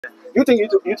You think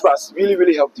YouTube has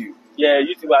really helped you? Yeah,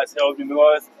 YouTube has helped me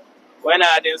because when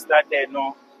I didn't start there,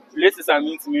 no, places are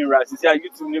meant to me right. You see,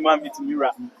 YouTube never meet me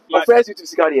right. My first YouTube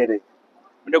secret here, they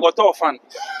got all fun.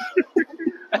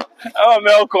 Oh,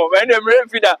 welcome. And them real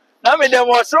feeder. Now me them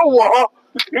was so war.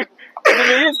 This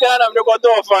kind of they got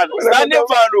all fun. Standing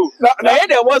fan, no.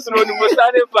 There was no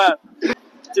standing fan.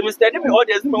 To me, study me all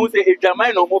this. Me who say a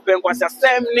Jamaican no more pen because a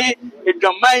same ni a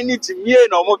Jamaican to me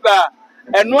no more car.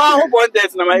 And no one who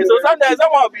contest no man. So sometimes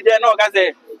someone will be there no can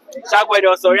say SharkBoy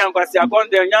or sorry and because I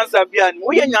content answer be and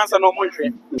we answer no more.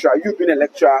 You've been a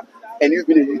lecturer and you've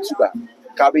been a YouTuber.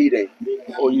 Kabe there.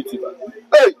 Oh, YouTuber.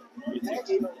 Hey.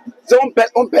 So on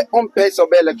pay so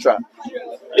be lecturer.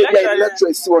 Yeah,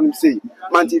 lecturer see what him say.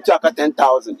 Man teach you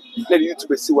 10,000. Let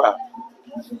YouTuber see what.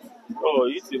 Oh,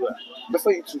 YouTuber.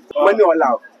 Before YouTube, money or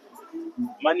love?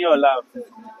 Money or love?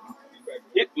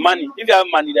 Money. If you have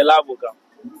money, the love will come.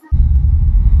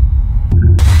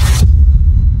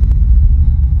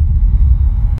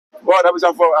 Well, that was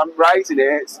I'm right in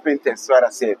the spin test, what I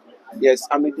said. Yes,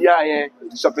 I'm in the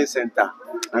shopping center,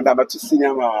 and I'm about to see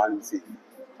them and say,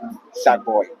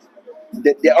 SharkBoy.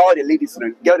 They're all the ladies,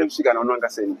 get them sugar and non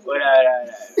saying.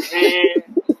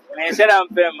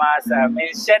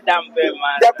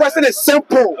 That person is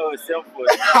simple. Oh, simple.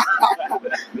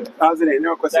 How's it?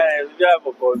 No question.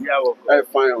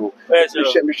 Fine.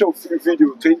 Me show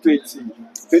video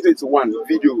 2021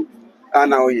 video.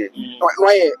 Now here.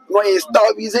 Why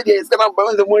stop using the Instagram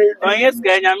balance the money? Oh yes,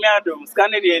 scan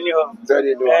it anyhow.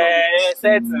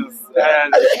 Settings.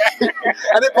 And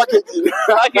the packaging.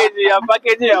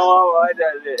 Packaging.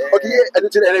 Okay,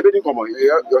 and everything come on.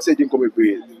 You're saying come on.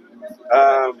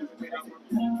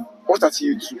 What's that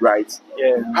YouTube, right?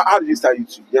 Yeah. How did you start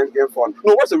YouTube? Young fun.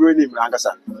 No, what's the real name,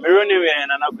 Angasa? My real name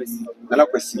is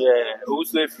Nanakwesi. Yeah,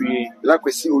 also free.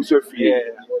 Nanakwesi also free. Yeah.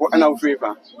 What and I'm free,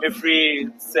 man? Me free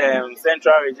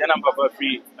Central Region and Papa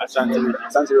free Ashanti Region.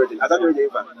 Ashanti Region. Ashanti Region,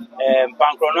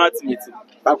 Pancronaut meeting.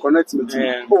 Pancronaut meeting.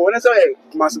 Yeah. Oh, when I say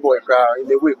Kumasi boy,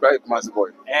 in a way, Kumasi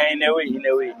boy. In a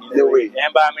way.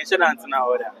 And by mentioning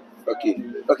now that. Okay.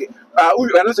 I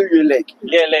know so you leg.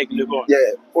 Yeah, leg, Legon.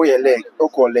 Yeah. Oh, yeah, leg.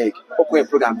 Okay, leg. Okay,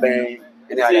 program bang.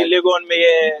 See, Legon me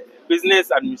business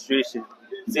administration.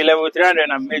 See, level 300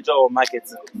 and major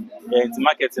marketing. Yeah, it's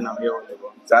marketing I'm here.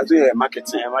 So I do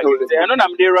marketing. I know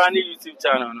I'm there running YouTube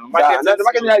channel. No.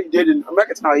 Marketing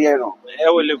now here no.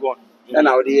 I will Legon. And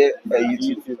now there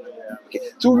YouTube. Okay.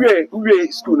 So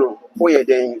we school no. Oh yeah,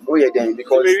 then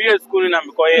because we school now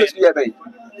because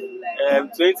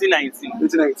 2019.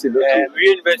 2019. Okay. We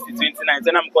University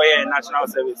 2019. I'm going national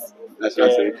service. National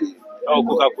service. Oh,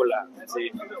 Coca-Cola.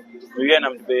 See, we are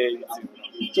not the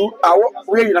YouTube. So,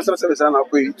 where you national service and I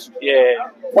pay. Yeah.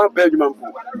 One pay man.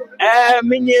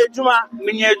 Juma,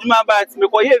 but me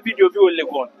ko video bi o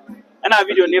Legon. And a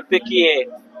video ne pick here.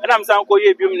 And I'm saying ko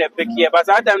ye bi me pick here, but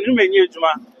that time no me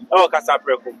Juma. Oh, kasa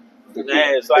preko.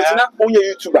 Yeah, so it's not only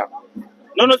YouTuber.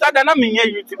 No, that na me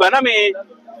YouTuber. Na me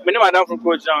madam from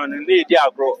Coach John and they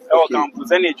agro our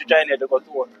campus and you try to go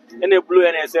to and they blue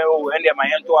and they say, oh, and they're my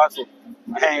end to us.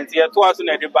 And they are to us in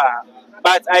the bar.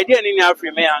 But I didn't in our free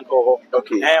man uncle.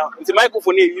 Okay. And the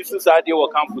microphone you used to say they were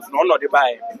campus, no, the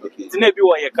buy. It's never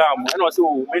where you come and also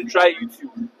when try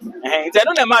YouTube. And I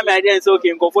don't know my idea is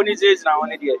okay, go for this now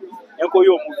on it. And go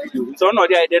your video. So no,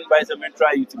 they identify some and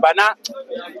try YouTube. But now,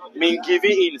 mean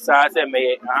giving in, so I say,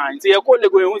 and see a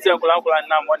colleague who say, I'm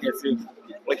one.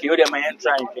 Okay, you're my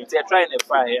trying things. They're trying to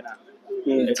fire.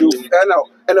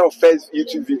 And our first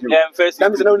YouTube video. Yeah, first.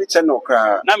 That is only channel.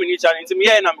 Now we need channel. It's me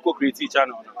and I'm co-creating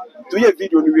channel. Do you have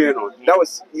video anywhere? That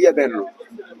was year then.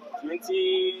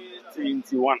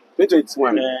 2021.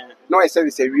 2021. No, I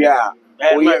service we are.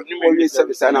 We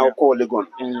service and I'll call Legon.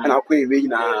 And I'll pay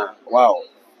now. Wow.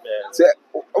 So,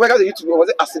 what was YouTube? Was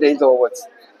it accident or what?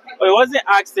 It wasn't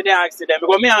accident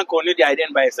because me and Connie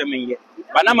identify something.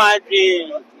 But now I'm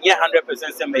doing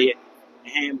 100% same.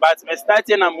 But me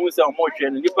starting a move on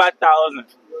motion, you 1,000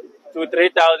 to 3,000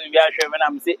 we are sure when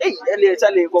I'm saying, hey, and they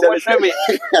actually go watch me.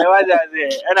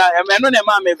 And I know the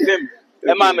mom is them.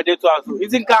 The mom did to us.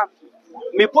 It's in camp.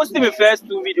 Me posting my first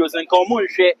 2 videos and come on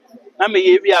share. I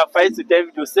may have 5 to 10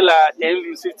 videos, still 10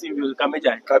 views, 15 views.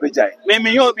 Kabejai.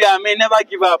 Me you be I may never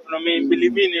give up. No, me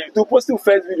believe in it. To posting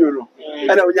first video, no.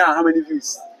 And I will how many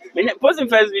views? Me posting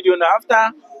first video now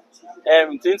after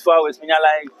 24 hours. Me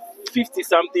like 50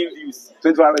 something views.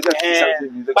 24 hours, 50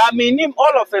 something views. But me name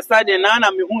all of a sudden now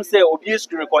me who say obi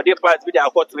screen record part video I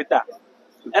Twitter.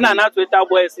 And I not Twitter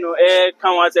boys no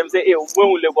come once them say, hey, when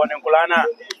we live on in Kulana,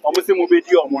 almost move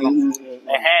video mono.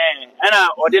 And I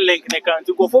or the link they can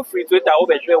to go for free Twitter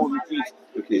over share with me tweet.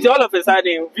 Okay. So all of a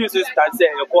sudden views start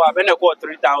saying you go up and I go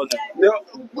 3,000. No,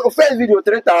 first video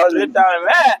 3,000. 3,000.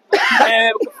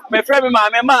 My friend,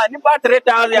 my man, you bought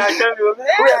 3,000. I tell you,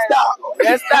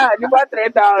 yes, star, you bought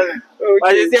 3,000.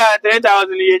 But you see,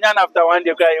 3,000 you after one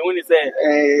day, you only say,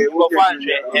 go fun.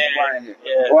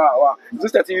 Wow. You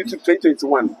started YouTube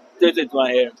 2021.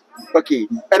 2021, yeah. Okay,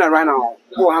 and right now,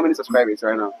 how many subscribers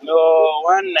right now? No,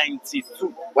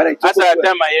 192. That's the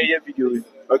time I hear video.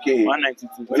 Okay.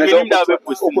 192. When I over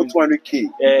 200K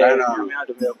right now.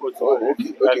 Oh,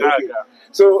 okay.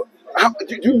 So, how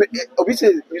do you make? Obviously,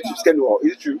 YouTube scan or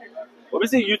is it true?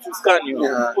 Obviously, YouTube scan you.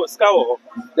 Scan.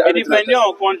 It depends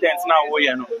on content now.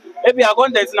 You know, if your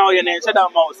content now you know, shut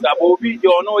down mouse. But you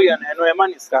know, you know,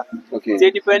 man is scan. Okay. So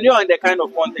depending on the kind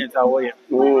of content I want.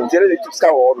 Generally, YouTube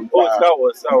scan or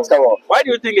scan. Why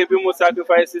do you think people must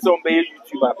sacrifice on by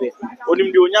YouTube app?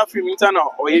 Only the only free internet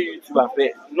or YouTube app,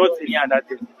 not any other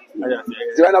thing.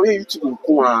 So right now, we YouTube.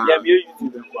 Yeah, we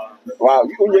YouTube. Wow,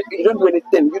 you don't do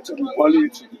anything. YouTube, only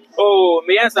YouTube. Oh,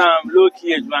 me yes, I'm low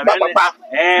key, man. And can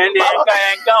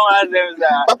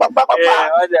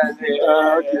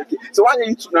okay. So why you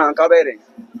YouTube now?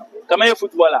 Come here,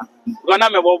 footballer. Gonna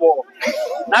me bobo.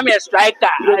 Now me a striker.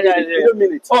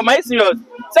 Oh, my serious.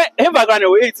 Say, him back on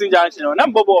the way to junction.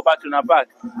 I'm bobo back to the park.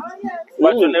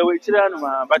 Back to the way to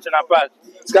the back to the park.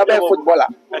 Come here, footballer.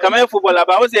 Come here, footballer.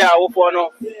 But I was here. I will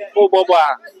follow. Oh, bobo.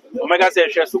 Omega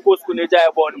says she's supposed to enjoy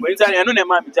a ball. But inside, I know the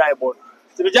man enjoy a ball.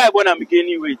 To be jai born and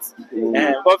gaining weight.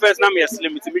 But first, now me a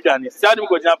slim to be done. It's time to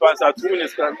go jump past 2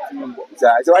 minutes. So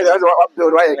why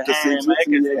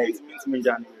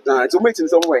to meet in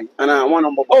some way. And I want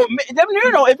to. Oh,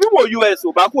 you know, if you were US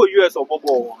or back or US or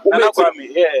Bobo.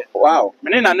 Yeah. Wow. My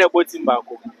name is never team back.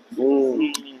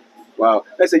 Wow.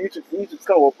 Let's say YouTube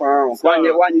score pound. One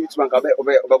YouTube and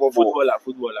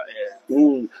footballer,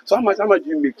 yeah. So how much do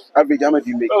you make? Average, how much do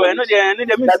you make? Oh, I know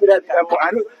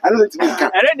I know it's me.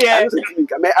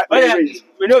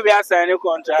 We know we are signing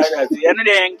contract. I know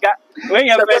when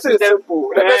you're first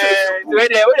simple. How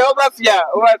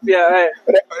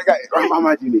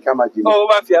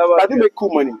do you make cool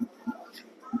money?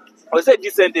 I say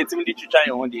decent it's me to try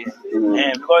on there.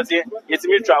 Because it's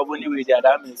me travel anyway there,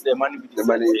 that means the money be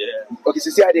decent. Yeah. Okay, so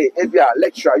see if you are a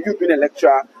lecturer, you've been a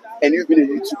lecturer and you've been a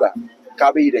YouTuber.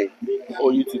 Can be there. Oh,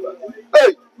 YouTuber.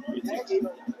 Hey!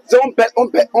 So on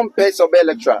pay so be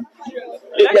lecturer.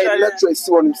 If you are a lecturer, see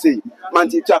what I'm saying. Man,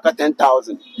 you talk at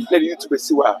 10,000. Let YouTuber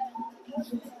see what.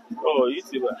 Oh,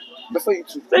 YouTuber. Before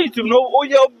YouTube. Say YouTube no, oh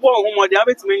you're born home, they have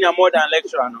it mean you're more than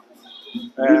lecturer no.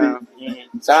 Really?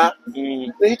 Sir?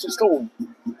 The YouTube school.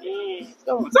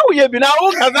 So we have been now.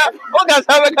 Oh, because we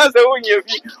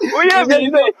have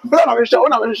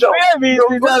been.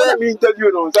 Let me interview.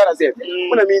 No, so I said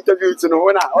when I interview to know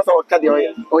when I also cut the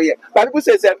oh yeah. But people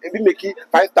say if you make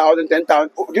 5,000, 10,000,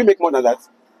 do you make more than that?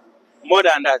 More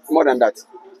than that. More than that.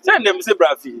 Send them say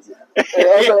brafi. I'm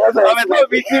so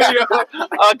busy.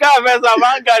 I can't mess up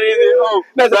man carry oh.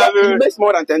 You make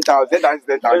more than 10,000. That's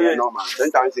 10,000 normal.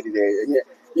 10,000 yeah.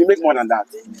 You make more than that.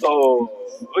 Oh,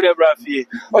 what a brafi.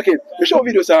 Okay, the show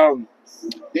videos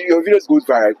your videos go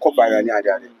viral, come viral.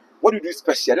 What do you do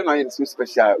special? I don't know anything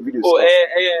special videos. Oh,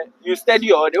 you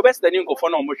study or the best studying go for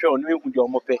no more show no you could your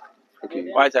mope. Okay.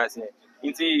 What I say?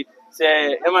 Inti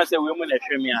say Emma say we mun e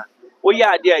hwe me a. Oh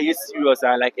yeah, there is serious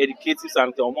like educative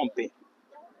something on pay.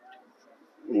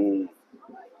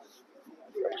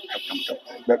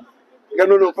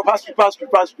 No, pass.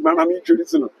 My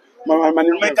introduce no. My money.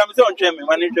 My come on train me,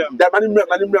 money. That money.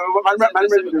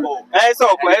 So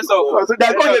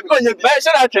that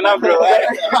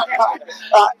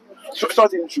go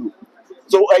short intro.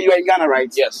 So you are in Ghana,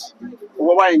 right? Yes.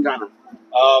 Why in Ghana?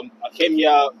 I came here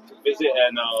to visit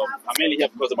and I'm mainly here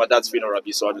because of my dad's funeral.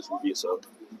 I saw this movie, so.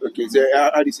 Okay, so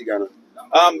how do you see Ghana?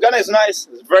 Ghana is nice.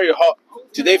 It's very hot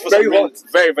today for some reason.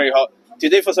 Very hot.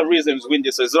 Today for some reason it's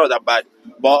windy, so it's not that bad.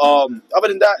 But other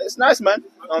than that, it's nice, man.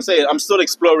 I'm saying I'm still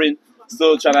exploring,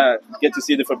 still trying to get to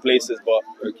see different places. But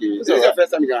okay, so it's your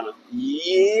first time in Ghana?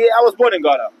 Yeah, I was born in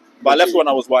Ghana, but I left when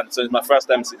I was 1, so it's my first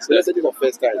time since. So let's say this is your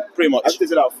first time. Pretty much. I've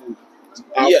tasted our food.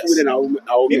 Yes. Food and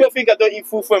our people think I don't eat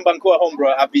food from Bangkok at home,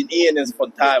 bro. I've been eating this for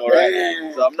time, alright?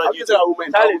 Yeah. So I'm not used to our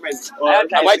women.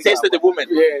 Have I tasted the woman?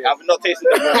 Yeah. I've not tasted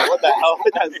the woman. What the hell?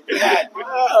 That's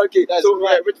okay, that's so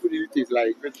which food do you taste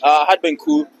like? Had been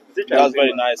cool. That was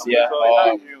very nice, yeah.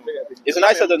 It's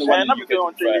nicer than the one in the UK.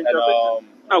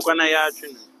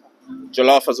 And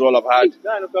jollof as well I've had.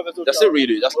 That's it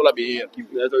really. That's all I've been eating.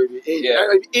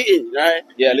 Eating, right?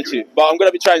 Yeah, literally. But I'm going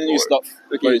to be trying new stuff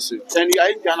very soon. So you are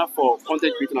in Ghana for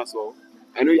content creating as well?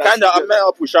 I know you Kinda, I met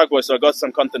up with SharkBoy, so I got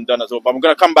some content done as well. But I'm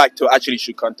gonna come back to actually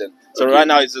shoot content. So right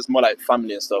now it's just more like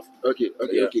family and stuff. Okay.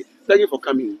 Thank you for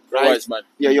coming. Right, Alright, man.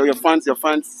 Yeah, your fans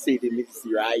say they miss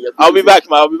you, right? I'll be back,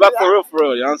 man. I'll be back for real.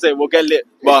 You know what I'm saying? We'll get lit,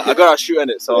 but I gotta shoot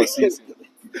in it, so I'll see you.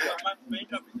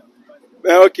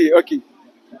 Okay.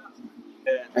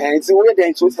 And so we're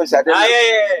there so special.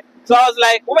 Yeah. So I was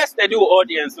like, what's steady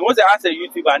audience? Once I ask a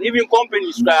YouTuber, and even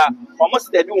companies try almost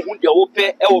steady who they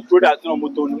open our product no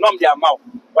motor, no their mouth.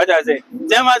 What I say,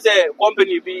 them as a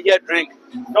company be here drink,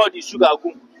 no the sugar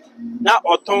go. Now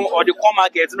or the core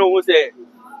market, no who say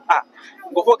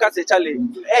go focus a Charlie,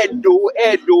 Edo,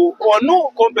 or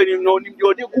no company no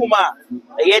the kuma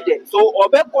so or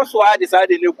back also I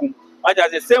decided no kum. What I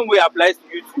say, same way applies to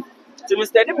YouTube. To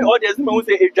Mr. Demi audience, me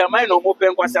say a Jamaican no more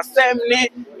pen was a same a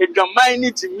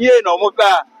Jamaican to me no more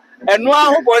and no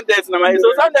who contest no man.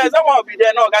 So sometimes someone will be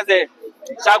there no can say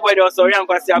SharkBoy or sorry and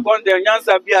because your content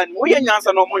nyansa be and we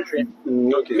nyansa no more.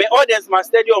 Me audience my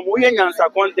stadium we nyansa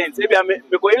content. Maybe I me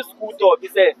go in school talk. He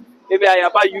say maybe I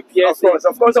about UPS.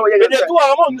 Of course, but I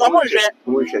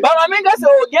mean that's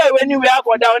oh yeah when you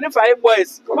are down if 5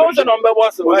 boys. What's the number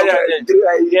was? So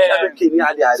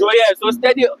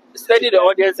study the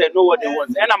audience and know what they want.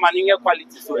 And I'm an quality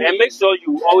so and make sure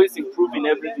you always improve in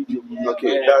every video.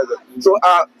 Okay. So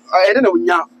I don't know when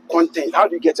you content. How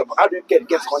do you get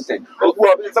content?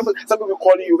 Well, some people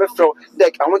calling you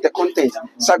like I want the content.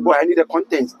 SharkBoy, I need the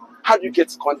content. How do you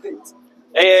get content?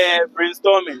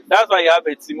 Brainstorming. That's why you have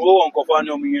a team. Oh, on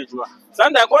Kofano usual.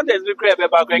 Sometimes content we create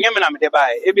back when I'm the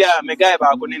buy. Maybe I'm a guy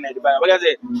back on in the buy. Because I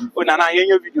say, oh, Nana,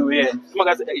 your video here.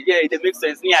 Yeah, it makes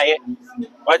sense. Yeah,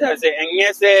 what I say, and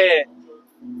yes,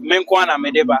 Menkwana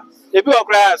Medeba. If you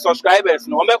are subscribers,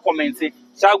 no more comments.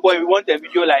 SharkBoy, we want a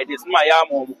video like this. My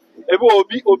mom. If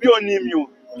you will be on you.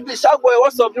 SharkBoy,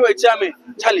 what's up? You Charlie.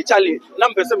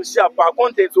 Number some share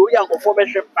content so young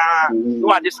information. No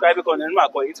one describe it on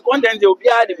it's content you'll be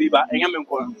at the Biba and Yaman.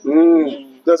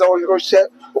 There's always share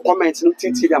comments, no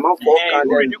TT, the amount for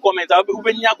you comment. I'll be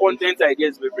opening your content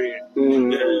ideas, baby.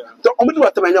 So, I'm do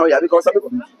what I know, because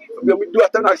we do a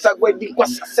time like SharkBoy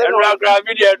because several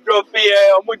video drop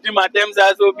here, or Mutima Thames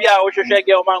as will be our shake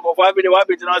your mango for every one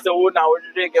between us and now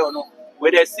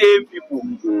with the same people.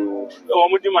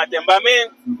 But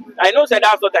I know that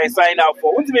that's what I signed up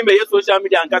for. Won't me be social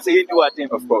media and can say do at them.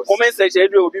 Of course. Comment section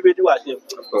will be do at them.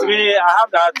 To me, I have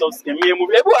that of skin. Me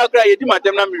move. Every I cry, you do my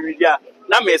them na me media.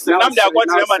 Na me say, na me I got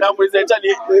them madam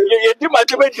essentially. You do my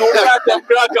them do that them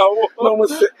crack.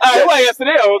 Ah, why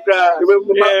yesterday I cry.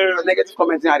 Negative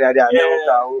comments there.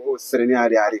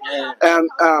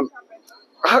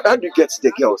 How do you get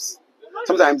the girls?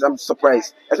 Sometimes I'm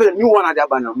surprised. Especially the new one at the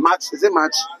banner. Match, is it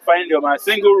match? Find your man.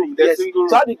 Single room. Yes. Single room.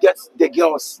 So how do you get the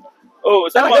girls? Oh,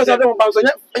 some of them. And you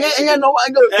know what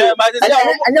I go say.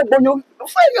 And you bonyo.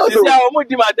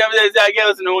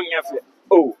 Girls no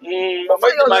oh.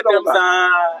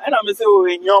 And I'm saying, oh,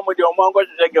 in your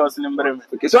girls in the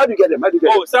okay, so how do you get them?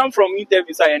 Oh, some from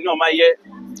interviews I know my year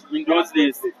in those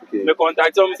days. The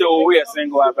contact them say, oh, we are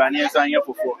single, I've been here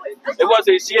for 4. It was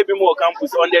a shape more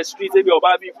campus on the street, maybe or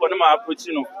Barbie for them approach,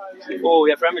 you know. Oh,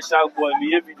 your friend SharkBoy,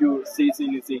 me video says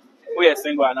anything. We are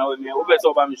single and now we over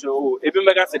so I'm sure. If you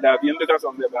make us that, you make us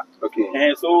on the back. Okay.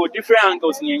 And so different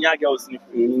angles in your girls.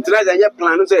 Tonight I have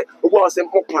plan to say, oh,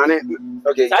 simple planet.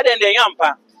 Okay. So then the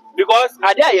yampa because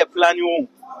I dare plan you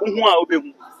who are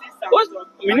open.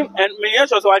 And me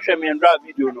also watch me and draw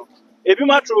video. No. If you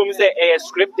match room say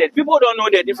scripted, people don't know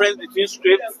the difference between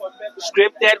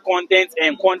scripted content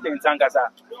and content.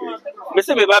 Me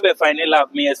say me babe finally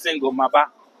love me a single maba.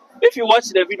 If you watch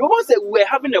the video, once we're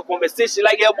having a conversation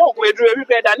like a book, we drew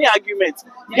any argument.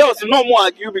 Girls no more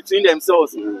argue between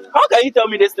themselves. How can you tell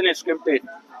me this thing is scripted?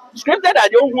 Scripted, I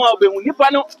don't want to be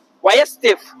why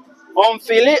stiff on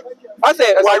Philip. I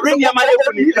say, why ring your money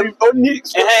on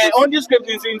this script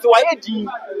into why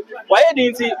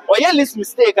didn't he? Or your list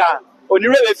mistake on the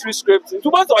real free script into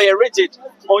what are you rigid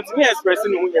on me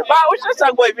expressing who you are. But I wish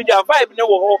I go video 5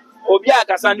 no or be a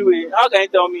Cassandra. How can you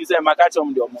tell me say my catch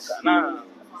on the Moka?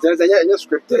 There's a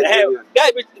scripted.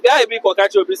 Guy be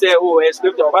catch up say, oh, a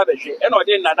script of Babashi, and I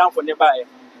didn't down for nearby.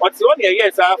 What's the only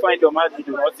yes I find your man to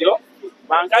do? What's your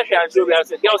man? Cash and Julia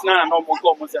said, girls now no more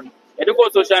commons and you go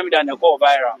social media and go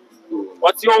viral.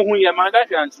 What's your who your man?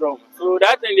 Cash and Strom. So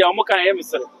that thing the Omoka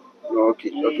emissary. Okay.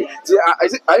 See,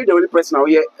 are you the only person out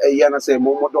here? Yana say,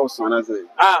 Momo Dawson, as a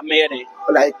maybe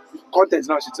like content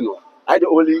now, she to know. I the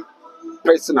only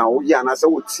person now, and I said,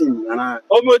 team, and I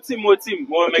team,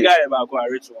 more mega about a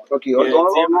ritual. Okay, and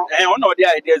one of the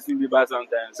ideas will be bad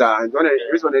sometimes. So, I don't know,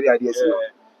 which one of the ideas?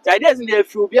 The ideas in the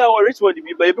few be our ritual to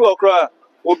be baby or cry.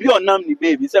 Obi on nam ni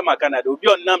baby, say my Canada. Obi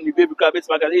on nam ni baby crab. It's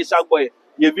my Canada. SharkBoy,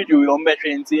 your video on better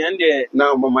and the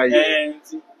now, mama.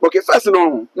 Okay, first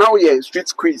no. Now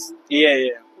street quiz.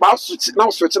 Yeah. Now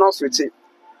switching.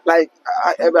 Like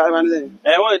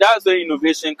well, that's where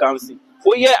innovation comes in.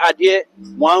 Oh yeah, idea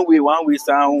one way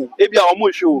sound. Maybe I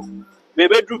almost show.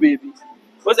 Baby.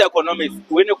 What's the economics?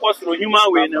 When you cost through human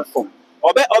way no form.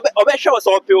 Obe show us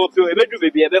all pay. Ebe do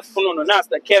baby ebe funo no. Now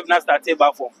the Kev now start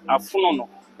table form. A funo no.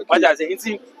 What I say? It's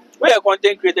where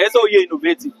content creator. So you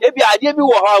innovative. Maybe idea be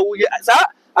what how we. Sir,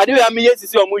 idea me yes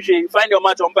is your mushy. Find your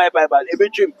match on bye.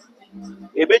 Ebe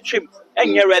trim.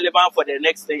 And you're relevant for the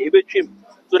next day. Ebe trim.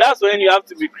 So that's when you have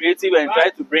to be creative and try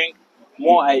to bring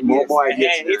more ideas. More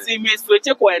ideas. It's me switch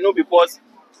I know because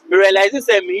we realize this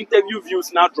my interview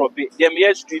views now drop it. Them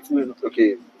here street will.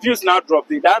 Okay. Views now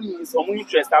drop it. That means I'm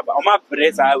interested about my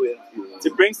press I will to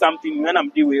bring something when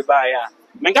I'm the way by ya.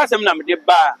 Menga sem na me de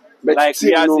ba like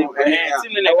we are saying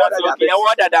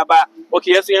okay,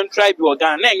 yes, you try be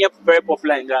Ghana. Na very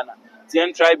popular in Ghana.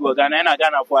 You try be Ghana na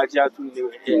Ghana for Asia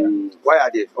too. Why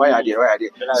are they?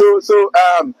 So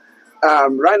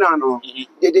right now, no,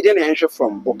 they didn't ensure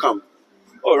from Okam.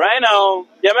 Oh, right now,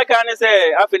 the American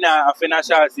say, I finish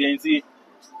CNC.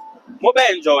 Mobile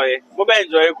enjoy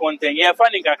content. Yeah,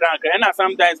 funny kakranka. And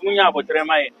sometimes when you have a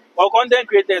tremai or content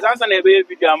creators, answer a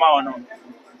video amount.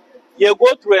 You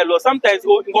go through a lot. Sometimes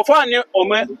go find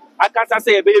I can't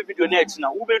say a video next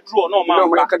now. We draw no man.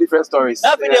 No, different stories.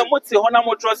 That video, Motsi,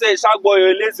 Honamo Trust,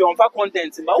 SharkBoy, lazy on fat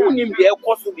content, but only the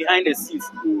cost behind the scenes.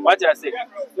 What I say,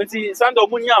 when see Sando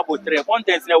Munya about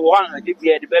content, never one, the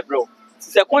bedroom.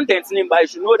 It's a content name, but you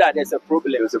should know that there's a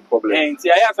problem. There's a problem. And see,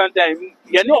 I have sometimes,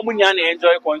 you know, Munya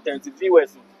enjoy content,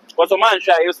 viewers. Because a man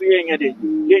shy, you're seeing it,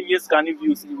 you can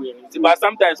views, but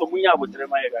sometimes Munya would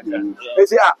remind you. They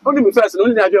say, only me first,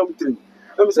 only I do.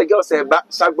 Let me say, girls say,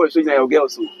 SharkBoy, so your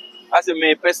girls. As a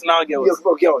my personal girls.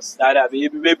 Girls. That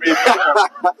baby.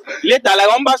 Later, like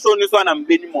I'm back on this one, I'm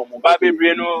baby mom.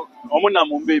 Baby, no,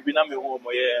 I'm baby, I'm home.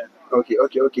 Yeah. Okay.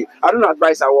 I don't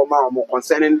advise our mom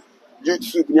concerning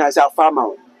YouTube as a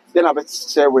farmer. Then I will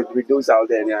share with those out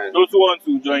there. Yeah. Those who want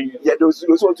to join you. Yeah, those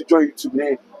who want to join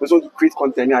YouTube, those who want to create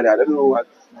content. I don't know what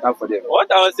for them. What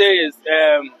I would say is,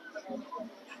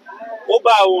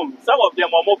 some of them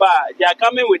are mobile. They are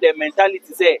coming with the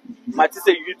mentality say, "Matisse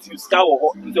YouTube star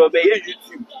or into obey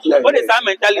YouTube." What is that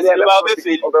mentality about?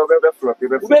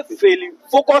 Failing.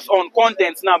 Focus on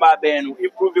content now, Ben.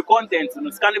 Improve the content.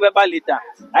 Scan the Bible later.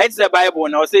 I say Bible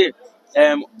and I'll say,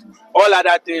 all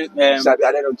other things.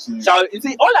 You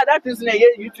see, all other things in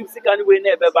YouTube. See, can we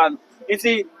never ban? You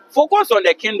see, focus on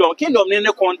the kingdom. Kingdom in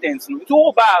the content. It's all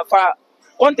about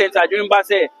content. I doing but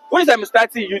say when I'm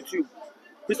starting YouTube.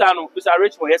 Mr.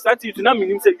 Rich boy, I started to now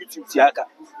mean say YouTube tiaka.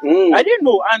 I didn't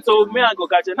know until me and go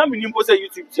catch now mean say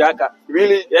YouTube tiaka.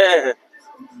 Really? Yeah.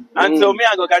 Until me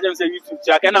and go catch say YouTube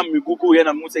tiaka and I'm Google and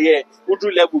I'm say yeah, who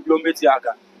do level blow me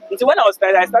tiaka. So when I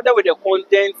started with the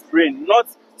content brain, not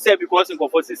say because in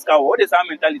conformity cow. What is our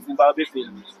mentality about fail?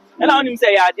 And I only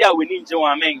say idea we need to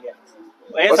ameng.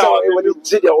 When you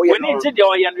did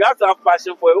you have to have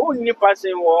passion for it. Only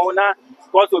passion for na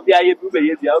because to be a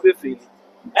be fail.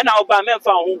 And our men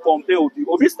found who compare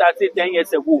Obi started 10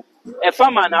 years ago. A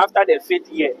farmer after the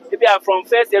 5th year. If you are from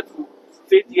 1st year to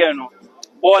 5th year, no.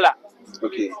 Baller.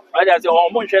 Okay. I say, oh,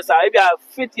 Munchester, if you are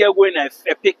 5th year going a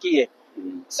pick year.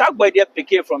 SharkBoy there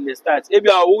pick from the start. If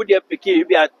you are old there pick, if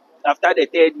you are after the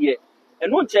 3rd year.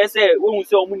 And one chair say, when we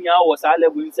say Munya was our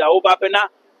level, we say, oh, Bapena,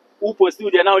 who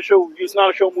pursue they now show views,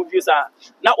 now show movies.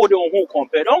 Now, who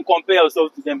compare. Don't compare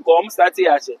yourself to them because I'm starting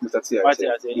at it.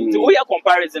 So, we are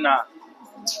comparison now.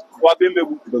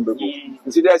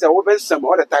 You see, there's a open sum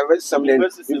all the time. When something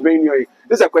you bring your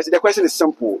this is a question. The question is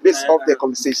simple. This is of the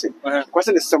conversation. The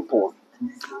question is simple.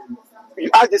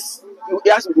 You ask this. You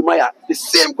ask with the Maya the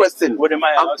same question.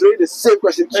 I'm throwing the same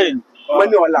question to you.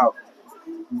 Money or love?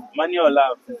 Money or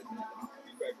love?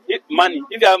 Money.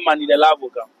 If you have money, the love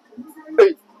will come.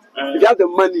 Hey, if you have the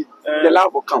money, the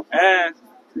love will come.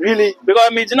 Really?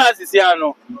 Because me, Jina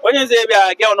Sisiano. When you say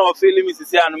I get no feeling, Mrs.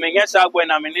 Sisiano, me get SharkBoy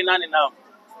na me nani now.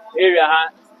 Area ha,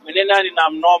 me nani na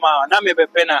normal. Na me be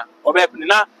pena, obe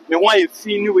na me want a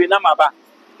fee new way na maba.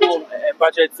 Oh,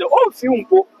 budget say oh film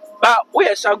po. But we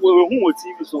SharkBoy we who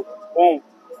TV so. Oh,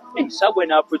 hey SharkBoy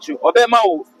na put you. Obe ma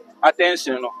o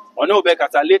attention no. Ono obe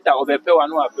kata later obe pe wa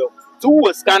no apel. Two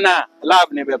scanner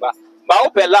love ne beba. But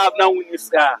ope love na win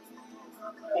scar.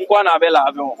 You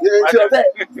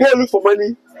look for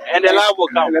money and the love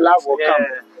will come.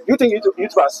 You think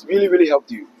YouTube has really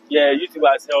helped you? Yeah, YouTube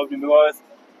has helped me because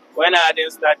when I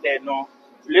didn't start there, no,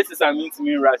 places are meeting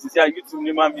me right. You see, YouTube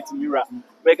never meet me right.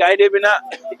 Make I did not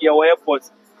your airport.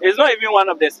 It's not even one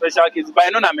of the special cases, but I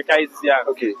know Namika is here.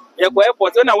 Okay. Your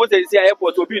airport, when I was at the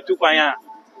airport, will be too quiet.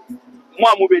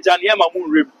 Mwamu Bejan, Yamamu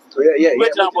Rib. Yeah.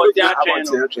 Which about the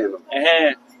channel.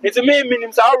 It's a main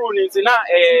minimum room in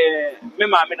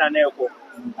Mimma and Elko.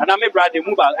 And I may brother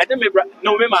move out. I don't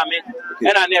no Mimma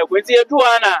and I know. When you do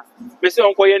Anna, Bessie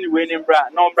Uncle anyway in Bra,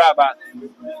 no Braba.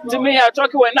 To me, I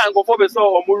talk when I go for the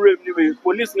soul or Murim,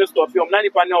 police no stop you, 90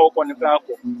 panel on the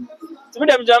Falco. To me,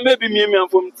 them jam maybe me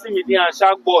from Timmy and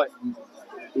SharkBoy.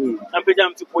 And pay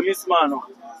them to policeman.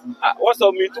 What's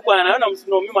of me to find out? I'm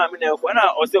no me, my man, when I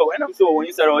also when I'm so when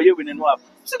you said, oh, you in Wap.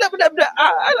 So I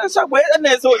don't SharkBoy and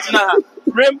then so it's now.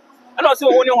 Rim, and also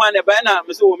only one a banner,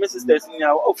 Mrs. Destiny,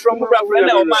 from my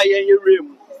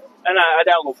rim. And I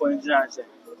don't go for insurance.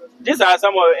 These are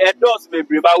some of the doors,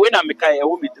 baby, but when I'm a guy, I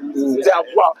won't be doing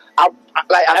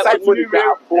like aside from me,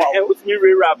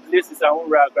 rap, this is our own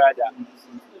rap, brother.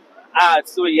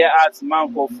 So yeah, arts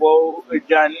man for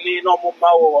Johnny, no more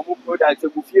products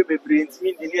of few brains,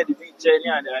 me near the beach,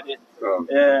 and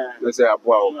let's say,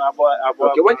 wow.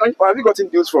 Okay, when have you gotten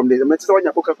deals from the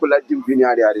Mexican Coca-Cola deal?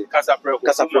 Casapro,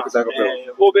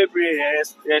 oh, baby,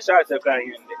 yes, sharks are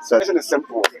crying. So it's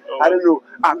simple. I don't know.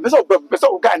 I'm so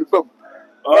kind of.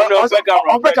 Oh, no,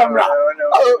 on camera.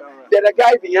 Oh, there's a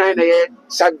guy behind the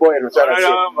SharkBoy and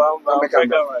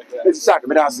it's Shark,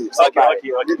 but that's it.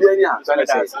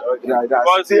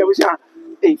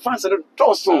 Okay. Fans are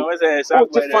awesome.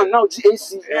 Fan now,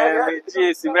 GAC.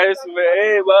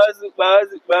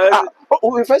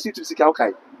 First YouTube see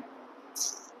okay.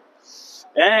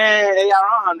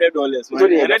 Around $100.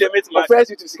 And they made my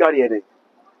first YouTube see there.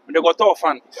 They got all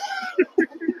fun.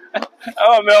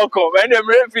 Oh, Malcolm, and them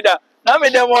rain feeder. Now, me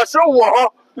them was so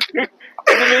war.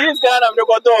 This kind of the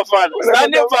got fan.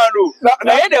 Standing fan.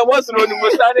 Now, there was no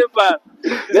standing fan.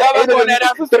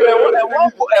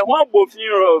 One both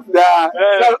funeral.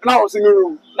 Now, single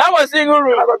room. Now, a single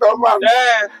room. I got all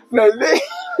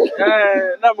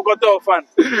now, we got all fun.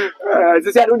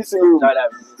 This is only single room.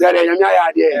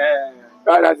 Yeah.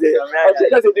 That's it.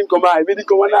 That's it. Didn't come by. Didn't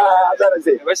come on. That's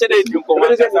it. Where should they do?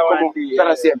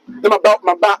 That's it. Them about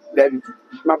my back, David.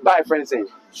 My bye friend saying.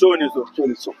 So. And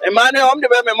man, I'm the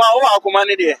baby, my own command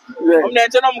there. I'm the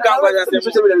gentleman. I'm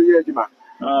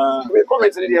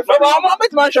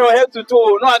not sure head to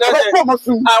toe. No, I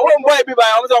won't buy be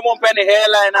by almost 1 penny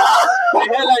hairline. The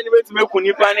hairline way to make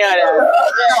Kunipani.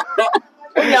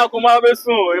 Come out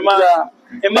soon,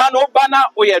 a man no banner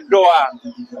or your door.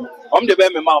 I'm the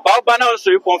baby, but banner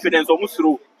show you confidence almost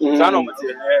through.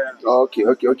 Okay.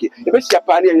 The best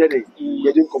Japan here,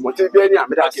 you didn't come on. Okay.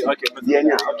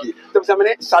 Some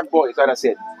SharkBoy, as I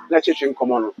said, let's check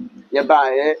come on. You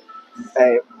buy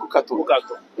a Kukato.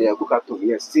 Yeah, Kukato.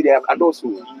 Yes, see, they have adults.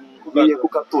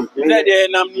 Kukato.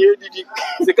 I'm near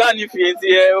the can if you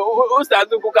who start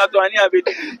to Kukato and you have it.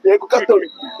 Yeah, Kukato.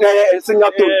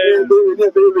 Singapore,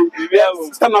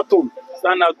 Stanaton.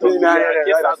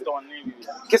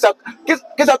 Kiss out.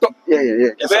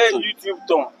 Yeah. YouTube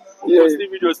tone.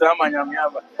 Videos,